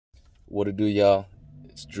What it do, y'all?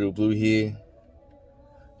 It's Drew Blue here.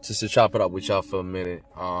 Just to chop it up with y'all for a minute.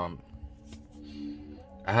 I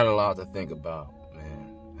had a lot to think about,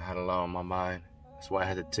 man. I had a lot on my mind. That's why I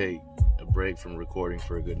had to take a break from recording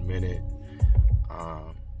for a good minute.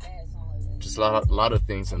 Just a lot of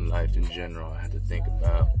things in life in general I had to think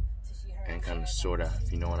about and kind of sort out,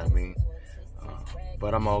 if you know what I mean.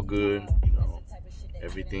 But I'm all good, you know.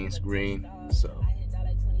 Everything's green, so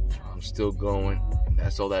I'm still going. And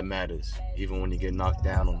that's all that matters. Even when you get knocked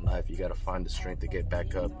down in life, you gotta find the strength to get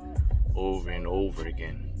back up over and over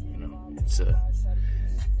again. You know,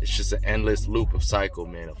 it's just an endless loop of cycle,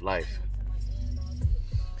 man, of life.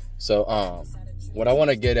 So what I want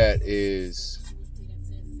to get at is,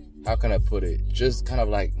 how can I put it? Just kind of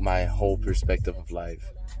like my whole perspective of life.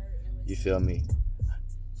 You feel me?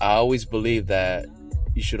 I always believe that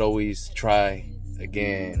you should always try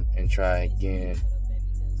again and try again,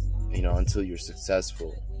 you know, until you're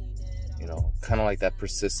successful. You know, kind of like that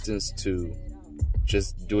persistence to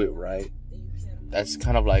just do it right. That's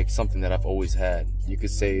kind of like something that I've always had. You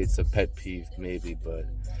could say it's a pet peeve maybe, but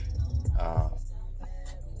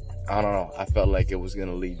I don't know. I felt like it was going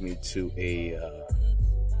to lead me to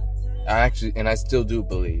I still do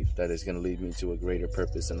believe that it's going to lead me to a greater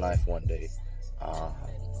purpose in life one day.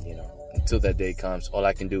 You know, until that day comes, all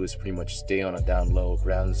I can do is pretty much stay on a down low,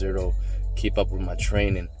 ground zero, keep up with my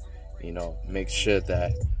training, you know, make sure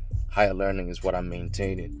that higher learning is what I'm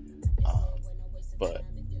maintaining. But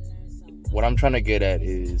what I'm trying to get at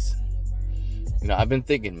is, you know, I've been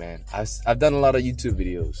thinking, man, I've done a lot of YouTube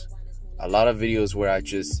videos, a lot of videos where I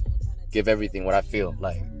just give everything what I feel,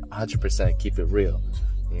 like 100%, keep it real,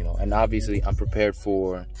 you know, and obviously I'm prepared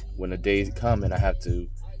for when the days come and I have to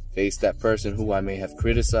face that person who I may have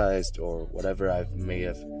criticized or whatever I may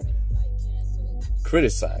have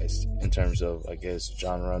criticized in terms of, I guess,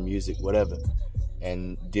 genre, music, whatever,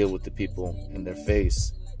 and deal with the people in their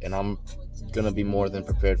face. And I'm gonna be more than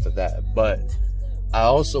prepared for that. But I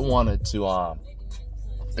also wanted to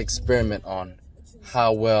experiment on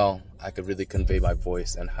how well I could really convey my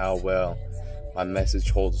voice and how well my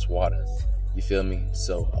message holds water. You feel me?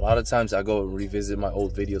 So a lot of times I go and revisit my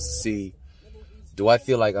old videos to see, do I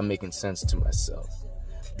feel like I'm making sense to myself?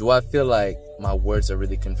 Do I feel like my words are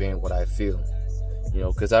really conveying what I feel? You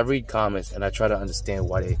know, because I read comments and I try to understand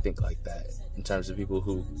why they think like that, in terms of people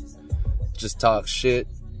who just talk shit,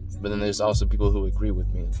 but then there's also people who agree with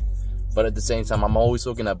me. But at the same time, I'm always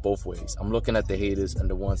looking at both ways. I'm looking at the haters and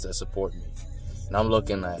the ones that support me. And I'm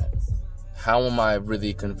looking at, how am I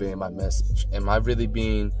really conveying my message? Am I really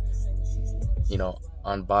being, you know,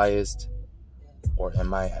 unbiased? Or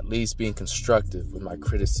am I at least being constructive with my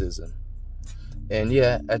criticism? And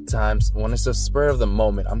yeah, at times, when it's a spur of the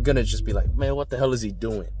moment, I'm gonna just be like, man, what the hell is he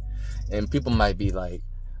doing? And people might be like,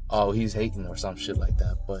 oh, he's hating or some shit like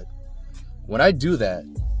that. But when I do that,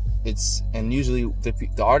 and usually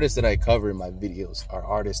the artists that I cover in my videos are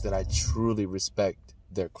artists that I truly respect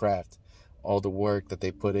their craft, all the work that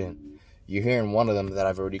they put in. You're hearing one of them that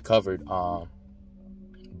I've already covered,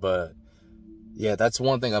 but yeah, that's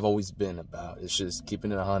one thing I've always been about. It's just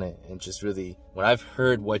keeping it 100 and just really, when I've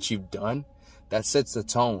heard what you've done, that sets the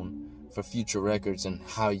tone for future records and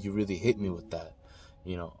how you really hit me with that.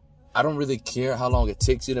 You know, I don't really care how long it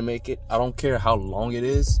takes you to make it. I don't care how long it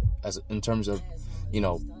is in terms of, you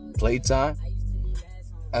know, playtime,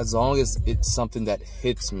 as long as it's something that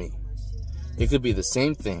hits me. It could be the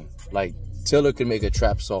same thing. Like Tiller could make a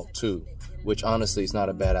trap song too, which honestly is not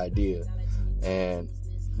a bad idea. And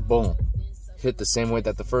boom, hit the same way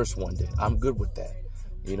that the first one did. I'm good with that,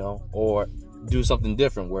 you know. Or do something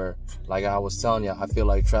different where, like I was telling you, I feel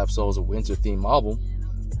like Trap Soul is a winter theme album.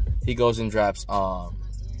 He goes and drops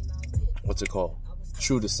what's it called,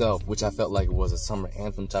 True to Self, which I felt like it was a summer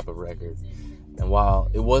anthem type of record. And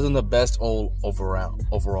while it wasn't the best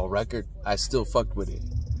overall record, I still fucked with it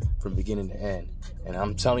from beginning to end. And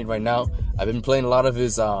I'm telling you right now, I've been playing a lot of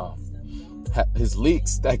his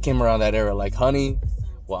leaks that came around that era, like Honey.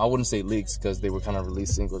 Well, I wouldn't say leaks because they were kind of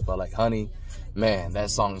released singles, but like Honey, man, that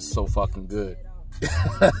song is so fucking good.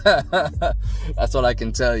 That's all I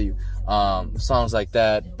can tell you. Songs like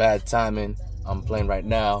that, Bad Timing, I'm playing right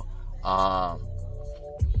now.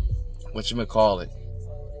 Whatchamacallit?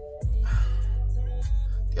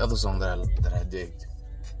 The other song that I digged,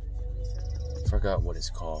 I forgot what it's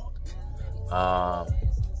called.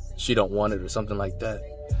 She Don't Want It or something like that.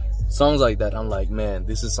 Songs like that, I'm like, man,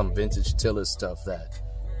 this is some vintage Tiller stuff that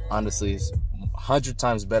honestly is 100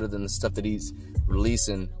 times better than the stuff that he's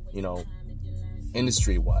releasing, you know,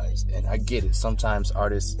 industry wise. And I get it. Sometimes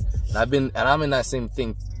artists, and I'm in that same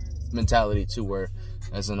thing mentality too, where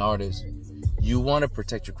as an artist, You want to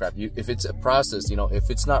protect your craft. If it's a process, you know, if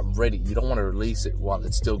it's not ready, you don't want to release it while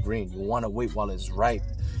it's still green. You want to wait while it's ripe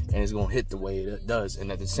and it's going to hit the way it does.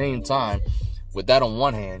 And at the same time, with that on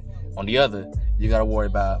one hand, on the other, you got to worry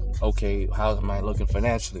about, okay, how am I looking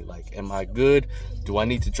financially? Like, am I good? Do I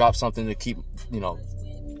need to drop something to keep, you know,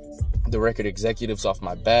 the record executives off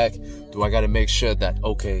my back? Do I got to make sure that,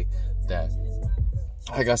 okay, that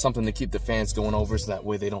I got something to keep the fans going over so that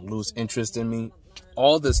way they don't lose interest in me?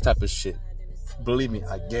 All this type of shit. Believe me,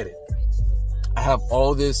 I get it. I have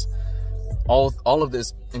all this, all of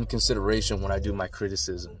this in consideration when I do my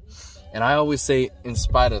criticism. And I always say, in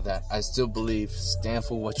spite of that, I still believe, stand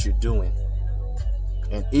for what you're doing.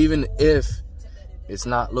 And even if it's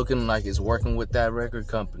not looking like it's working with that record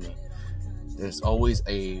company, there's always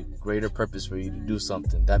a greater purpose for you to do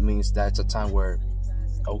something. That means that's a time where,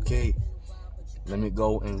 okay, let me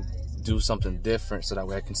go and do something different so that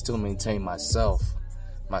way I can still maintain myself,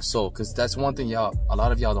 my soul. Because that's one thing a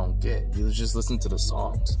lot of y'all don't get. You just listen to the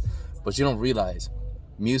songs, but you don't realize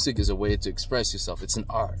music is a way to express yourself. It's an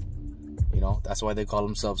art. You know, that's why they call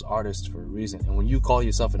themselves artists for a reason. And when you call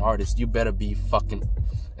yourself an artist, you better be fucking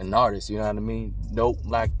an artist. You know what I mean? Don't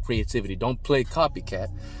lack creativity. Don't play copycat,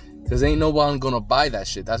 because ain't nobody gonna buy that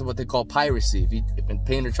shit. That's what they call piracy. If a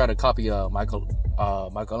painter try to copy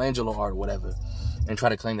Michelangelo art or whatever and try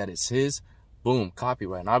to claim that it's his, boom,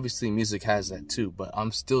 copyright. And obviously music has that too. But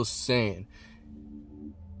I'm still saying,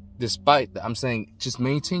 despite that, I'm saying just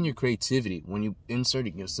maintain your creativity when you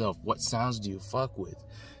inserting yourself. What sounds do you fuck with?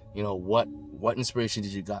 You know, what inspiration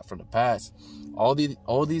did you got from the past? All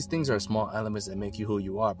these things are small elements that make you who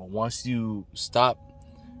you are. But once you stop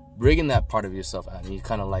bringing that part of yourself out and you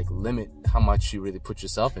kind of like limit how much you really put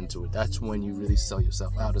yourself into it, that's when you really sell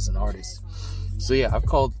yourself out as an artist. So yeah, I've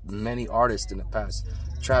called many artists in the past.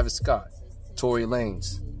 Travis Scott, Tory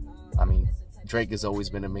Lanez. I mean, Drake has always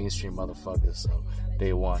been a mainstream motherfucker, so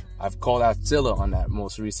day one. I've called out Tilla on that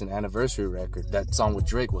most recent anniversary record. That song with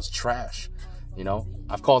Drake was trash. You know,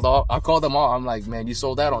 I called them all. I'm like, man, you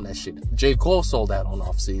sold out on that shit. J. Cole sold out on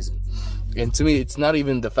Off Season. And to me, it's not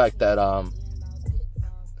even the fact that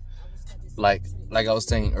like I was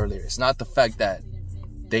saying earlier, it's not the fact that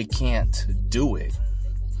they can't do it.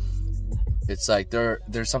 It's like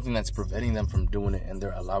there's something that's preventing them from doing it, and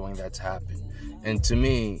they're allowing that to happen. And to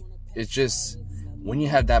me, it's just when you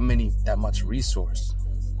have that much resource,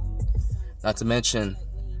 not to mention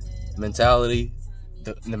mentality,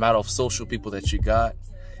 the amount of social people that you got,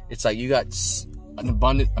 it's like you got an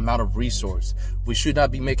abundant amount of resource. We should not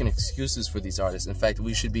be making excuses for these artists. In fact,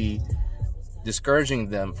 we should be discouraging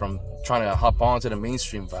them from trying to hop onto the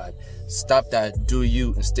mainstream vibe. Stop that. Do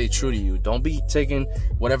you and stay true to you. Don't be taking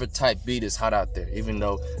whatever type beat is hot out there. Even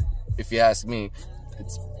though, if you ask me,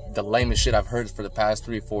 it's the lamest shit I've heard for the past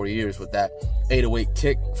 3-4 years with that 808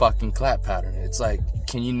 kick fucking clap pattern. It's like,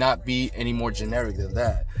 can you not be any more generic than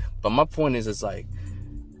that? But my point is, it's like,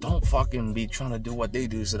 don't fucking be trying to do what they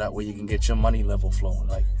do so that way you can get your money level flowing.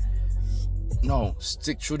 Like, no,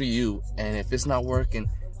 stick true to you. And if it's not working,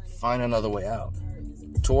 find another way out.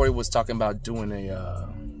 Tory was talking about doing I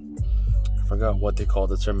forgot what they call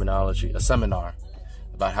the terminology, a seminar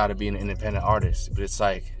about how to be an independent artist. But it's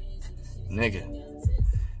like, nigga,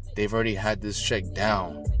 they've already had this check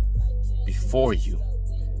down before you.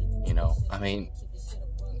 You know, I mean,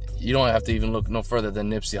 you don't have to even look no further than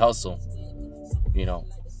Nipsey Hussle. You know,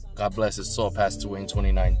 God bless his soul, passed away in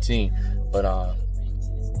 2019. But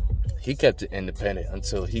he kept it independent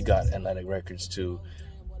until he got Atlantic Records to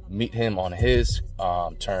meet him on his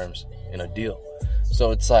terms in a deal.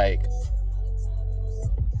 So it's like,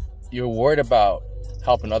 you're worried about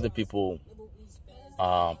helping other people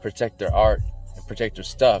protect their art and protect their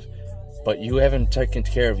stuff, but you haven't taken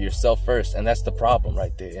care of yourself first, and that's the problem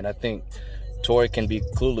right there. And I think Tory can be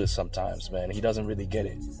clueless sometimes, man. He doesn't really get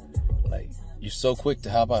it. Like, you're so quick to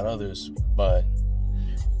help out others, but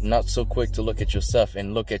not so quick to look at yourself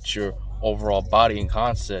and look at your overall body and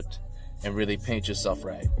concept and really paint yourself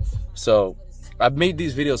right. So I've made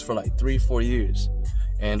these videos for like 3-4 years,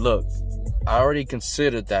 and look, I already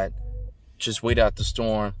considered that just wait out the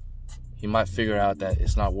storm. He might figure out that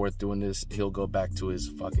it's not worth doing this. He'll go back to his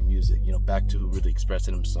fucking music, you know, back to really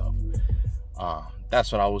expressing himself.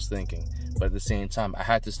 That's what I was thinking. But at the same time, I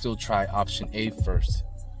had to still try option A first,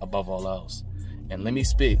 above all else. And let me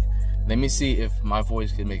speak. Let me see if my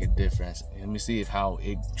voice can make a difference. Let me see if how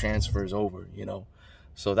it transfers over, you know.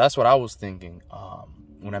 So that's what I was thinking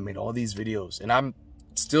when I made all these videos. And I'm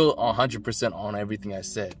still 100% on everything I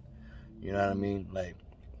said. You know what I mean? Like,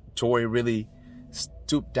 Tory really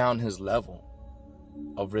stooped down his level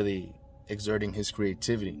of really exerting his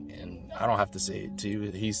creativity. And I don't have to say it to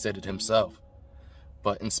you. He said it himself.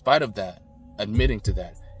 But in spite of that, admitting to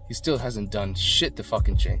that. He still hasn't done shit to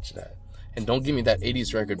fucking change that. And don't give me that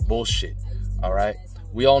 80s record bullshit, alright?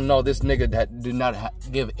 We all know this nigga that did not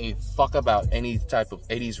give a fuck about any type of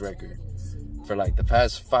 80s record for like the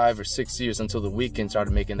past 5 or 6 years until The Weeknd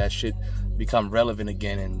started making that shit become relevant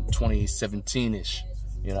again in 2017-ish.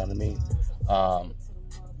 You know what I mean?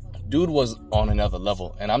 Dude was on another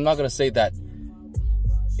level. And I'm not going to say that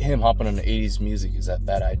him hopping on the 80s music is a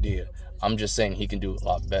bad idea. I'm just saying he can do a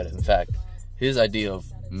lot better. In fact, his idea of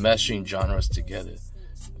meshing genres together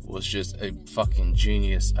was just a fucking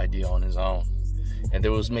genius idea on his own. And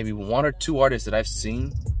there was maybe 1 or 2 artists that I've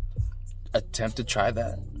seen attempt to try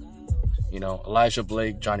that. You know, Elijah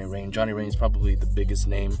Blake, Johnny Rain. Johnny Rain is probably the biggest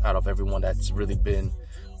name out of everyone that's really been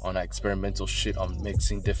on that experimental shit on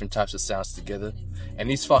mixing different types of sounds together. And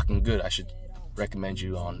he's fucking good. I should recommend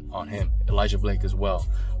you on him. Elijah Blake as well.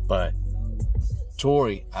 But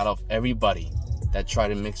Tory, out of everybody that tried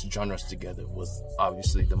to mix genres together, was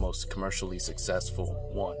obviously the most commercially successful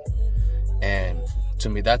one. And to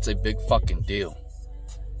me, that's a big fucking deal.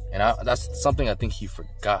 And that's something I think he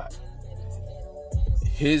forgot.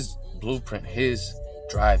 His blueprint, his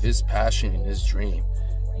drive, his passion, and his dream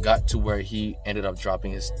got to where he ended up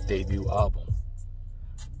dropping his debut album.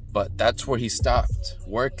 But that's where he stopped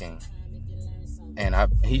working. And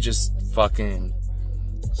he just fucking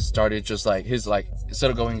started just like his, like,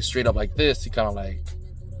 instead of going straight up like this, he kind of like,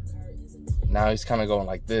 now he's kind of going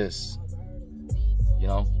like this, you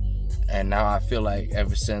know? And now I feel like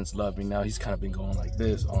ever since Love Me Now, he's kind of been going like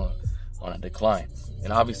this on a decline.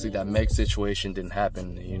 And obviously that Meg situation didn't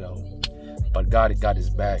happen, you know, but God got his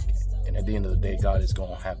back. And at the end of the day, God is going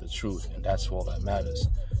to have the truth. And that's all that matters.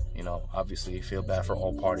 You know, obviously you feel bad for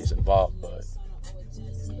all parties involved, but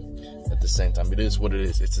at the same time, it is what it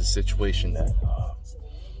is. It's a situation that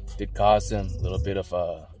did cause him a little bit of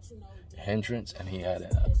a hindrance. And he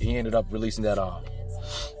ended up releasing that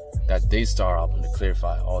Daystar album to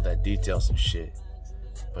clarify all that details and shit.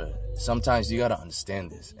 But sometimes you gotta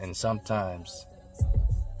understand this, and sometimes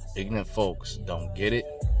ignorant folks don't get it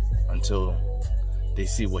until they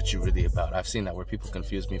see what you're really about. I've seen that where people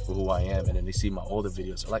confuse me for who I am, and then they see my older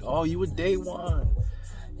videos. They're like, oh, you were day one.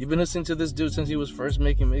 You've been listening to this dude since he was first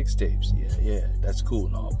making mixtapes. Yeah, that's cool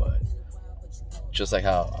and all, but just like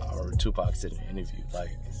how Tupac said in an interview,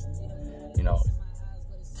 like, you know,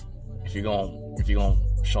 if you're gonna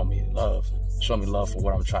show me love for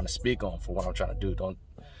what I'm trying to speak on, for what I'm trying to do. Don't,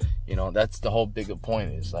 you know, that's the whole bigger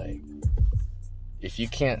point, is like, if you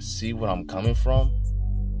can't see what I'm coming from,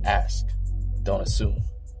 ask, don't assume.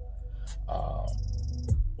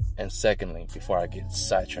 And secondly, before I get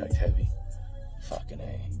sidetracked heavy, fucking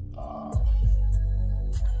A,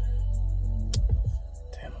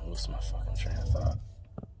 damn, I lost my fucking train of thought.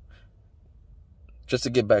 Just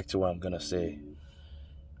to get back to what I'm gonna say,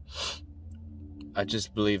 I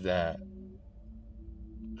just believe that,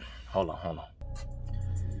 hold on.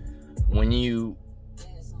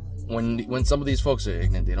 When some of these folks are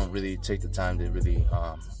ignorant, they don't really take the time to really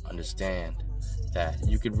understand that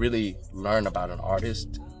you could really learn about an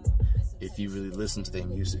artist if you really listen to their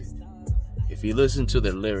music. If you listen to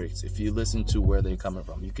their lyrics, if you listen to where they're coming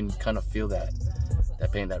from, you can kind of feel that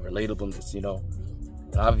pain, that relatableness, you know.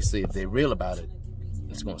 And obviously, if they're real about it,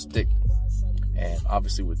 it's gonna stick. And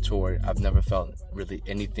obviously with Tory, I've never felt really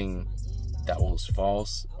anything that was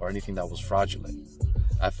false or anything that was fraudulent.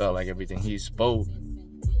 I felt like everything he spoke,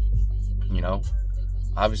 you know,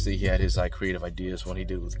 obviously he had his like creative ideas when he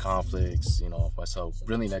did with Conflicts, you know, so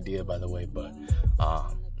brilliant idea, by the way. But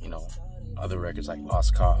you know, other records like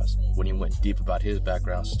Lost Cause, when he went deep about his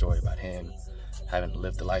background story, about him having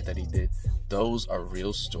lived the life that he did, those are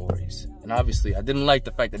real stories. And obviously I didn't like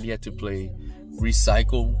the fact that he had to play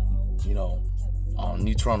Recycle, you know, on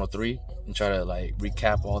New Toronto 3 and try to like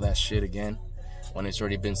recap all that shit again when it's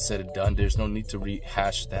already been said and done. There's no need to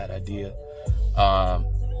rehash that idea.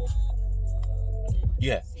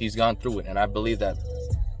 Yeah, he's gone through it, and I believe that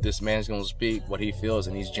this man's gonna speak what he feels,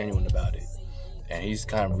 and he's genuine about it. And he's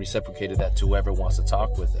kind of reciprocated that to whoever wants to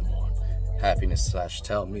talk with him on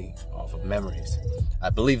happiness/tell me off of memories. I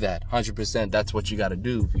believe that 100%. That's what you got to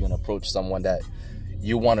do if you're gonna approach someone that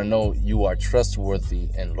you want to know you are trustworthy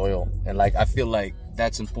and loyal. And like, I feel like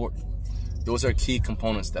that's important. Those are key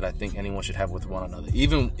components that I think anyone should have with one another.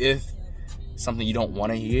 Even if something you don't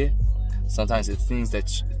want to hear, sometimes it's things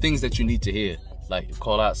that you need to hear. Like,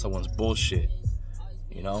 call out someone's bullshit,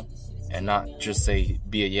 you know, and not just say,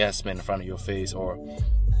 be a yes man in front of your face, or,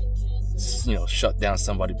 you know, shut down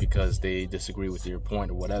somebody because they disagree with your point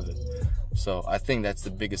or whatever. So I think that's the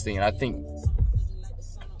biggest thing. And I think,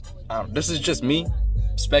 this is just me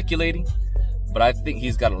speculating, But I think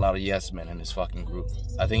he's got a lot of yes men in his fucking group.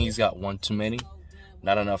 I think he's got one too many,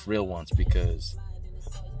 not enough real ones. Because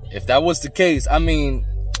if that was the case, I mean,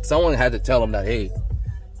 someone had to tell him that, hey,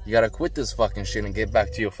 you gotta quit this fucking shit and get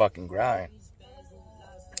back to your fucking grind.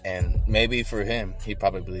 And maybe for him, he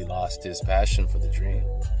probably lost his passion for the dream.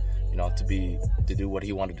 You know, to do what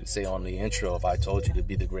he wanted to say on the intro of I Told You, to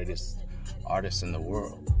be the greatest artist in the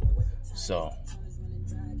world. So,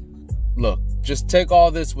 look, just take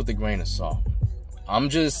all this with a grain of salt. I'm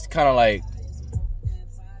just kind of like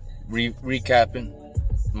recapping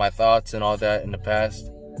my thoughts and all that in the past.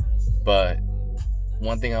 But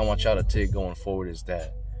one thing I want y'all to take going forward is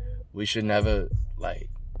that we should never, like,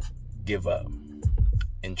 give up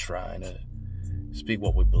in trying to speak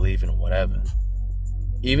what we believe in or whatever.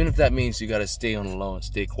 Even if that means you got to stay on the low and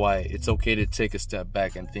stay quiet, it's okay to take a step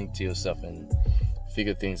back and think to yourself and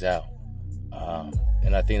figure things out.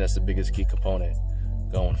 And I think that's the biggest key component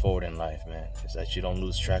going forward in life, man, is that you don't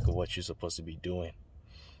lose track of what you're supposed to be doing.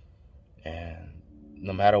 And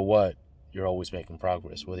no matter what, you're always making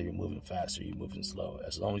progress, whether you're moving fast or you're moving slow.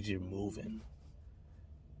 As long as you're moving,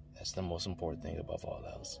 that's the most important thing above all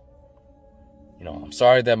else. You know, I'm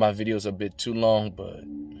sorry that my video's a bit too long, but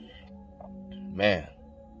man,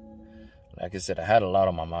 like I said, I had a lot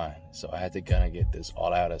on my mind, so I had to kind of get this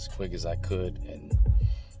all out as quick as I could. And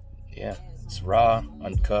yeah, it's raw,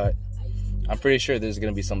 uncut. I'm pretty sure there's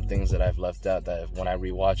going to be some things that I've left out that when I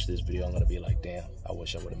rewatch this video, I'm going to be like, damn, I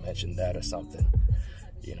wish I would have mentioned that or something,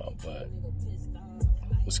 you know, but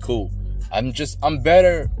it was cool. I'm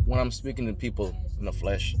better when I'm speaking to people in the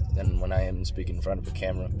flesh than when I am speaking in front of a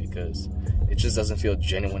camera, because it just doesn't feel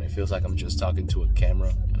genuine. It feels like I'm just talking to a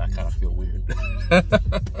camera, and I kind of feel weird.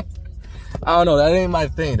 I don't know. That ain't my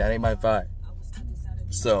thing. That ain't my vibe.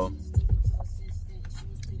 So,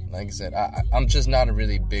 like I said, I'm just not a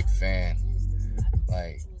really big fan,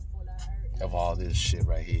 like, of all this shit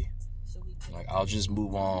right here. Like, I'll just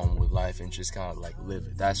move on with life and just kind of, like, live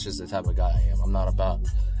it. That's just the type of guy I am. I'm not about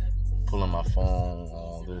pulling my phone,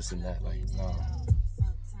 all this and that. Like, no.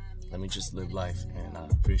 Let me just live life, and I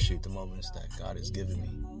appreciate the moments that God has given me.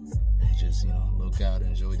 And just, you know, look out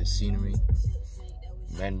and enjoy the scenery.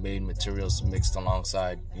 Man-made materials mixed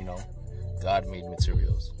alongside, you know, God-made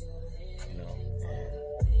materials. You know,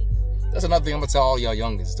 and that's another thing I'm going to tell all y'all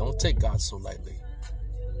youngins. Don't take God so lightly.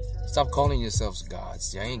 Stop calling yourselves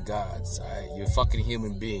gods. You ain't gods, alright? You're a fucking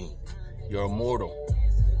human being. You're immortal.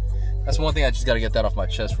 That's one thing I just got to get that off my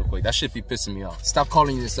chest real quick. That shit be pissing me off. Stop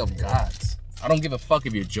calling yourself gods. I don't give a fuck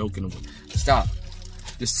if you're joking. Stop.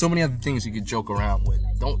 There's so many other things you could joke around with.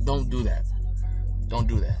 Don't do that. Don't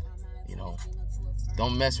do that. You know,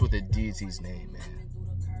 don't mess with the deity's name,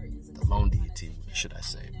 man. The lone deity, should I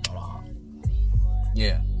say? But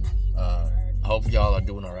yeah. I hope y'all are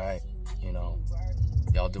doing all right. You know,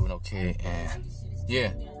 y'all doing okay, and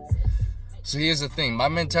yeah. So here's the thing. My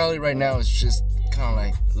mentality right now is just kind of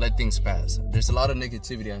like let things pass. There's a lot of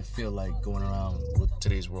negativity I feel like going around with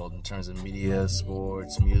today's world in terms of media,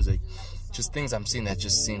 sports, music, just things I'm seeing that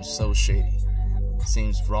just seems so shady,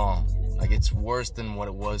 seems wrong. Like, it's worse than what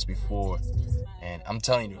it was before. And I'm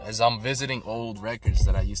telling you, as I'm visiting old records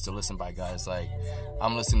that I used to listen by, guys, like I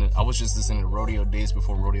was just listening to Rodeo Days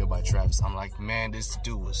Before Rodeo by Travis. I'm like, man, this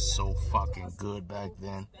dude was so fucking good back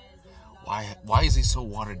then. Why is he so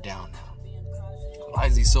watered down now? Why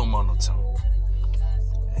is he so monotone?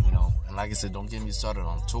 And, you know, and like I said, don't get me started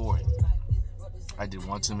on touring. I did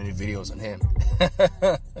one too many videos on him.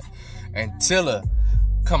 And Tilla,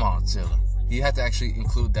 come on, Tilla. He had to actually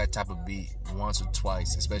include that type of beat once or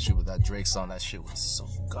twice, especially with that Drake song. That shit was so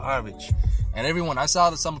garbage. And everyone, I saw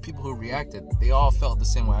that some people who reacted, they all felt the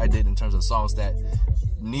same way I did in terms of songs that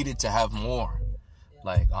needed to have more.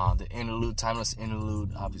 Like the interlude, Timeless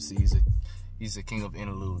Interlude. Obviously, he's the king of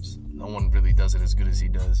interludes. No one really does it as good as he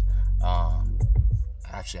does.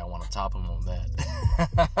 Actually, I want to top him on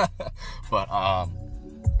that. But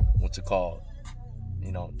what's it called?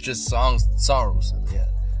 You know, just sorrows. Yeah,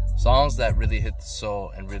 songs that really hit the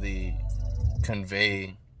soul and really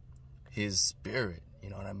convey his spirit. You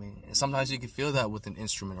know what I mean? And sometimes you can feel that with an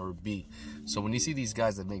instrument or a beat. So when you see these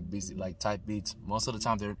guys that make beats, like type beats, most of the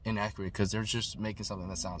time they're inaccurate because they're just making something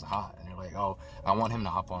that sounds hot. And you're like, oh, I want him to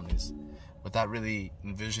hop on this. Without really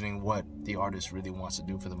envisioning what the artist really wants to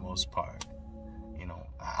do for the most part. You know,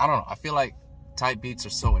 I don't know. I feel like type beats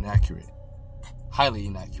are so inaccurate. Highly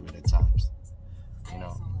inaccurate at times. You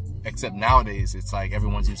know, except nowadays it's like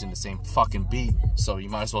everyone's using the same fucking beat. So you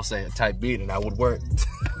might as well say a type beat and that would work.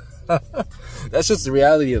 That's just the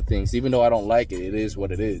reality of things. Even though I don't like it, it is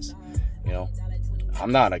what it is. You know,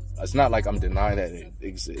 it's not like I'm denying that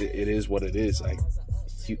it is what it is. Like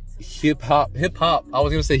hip hop, I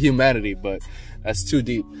was gonna say humanity, but That's too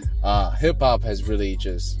deep. Hip hop has really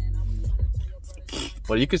just,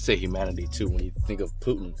 well, you could say humanity too when you think of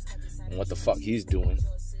Putin and what the fuck he's doing.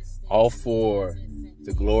 All for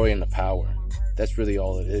the glory and the power. That's really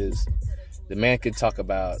all it is. The man could talk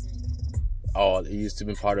about, oh, it used to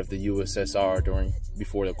be part of the USSR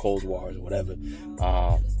before the Cold Wars or whatever.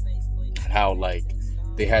 How like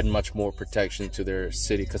they had much more protection to their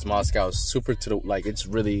city because Moscow is super to the, like, it's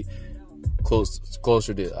really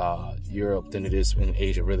closer to Europe than it is in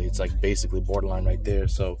Asia. Really, it's like basically borderline right there.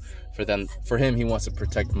 So for him, he wants to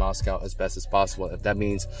protect Moscow as best as possible. If that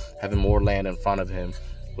means having more land in front of him,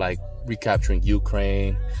 like recapturing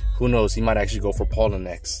Ukraine, who knows? He might actually go for Poland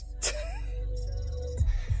next.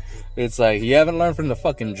 It's like, you haven't learned from the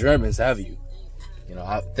fucking Germans, have you? You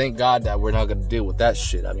know, thank God that we're not gonna deal with that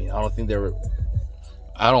shit. I mean, I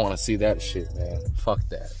don't want to see that shit, man. Fuck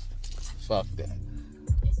that. Fuck that.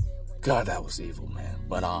 God, that was evil, man.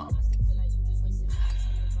 But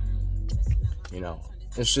you know,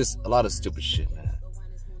 it's just a lot of stupid shit, man.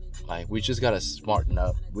 Like, we just gotta smarten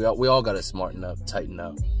up. We all gotta smarten up, tighten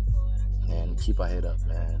up, and keep our head up,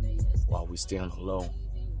 man, while we stay on the low,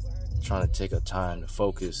 trying to take our time to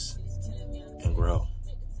focus and grow.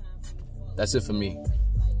 That's it for me.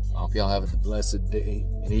 I hope y'all have a blessed day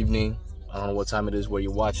and evening. I don't know what time it is where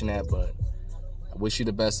you're watching at, but I wish you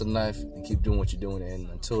the best of life and keep doing what you're doing. And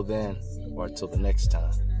until then, or until the next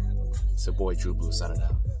time, it's your boy Drew Blue signing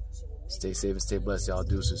out. Stay safe and stay blessed, y'all.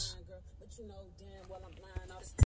 Deuces.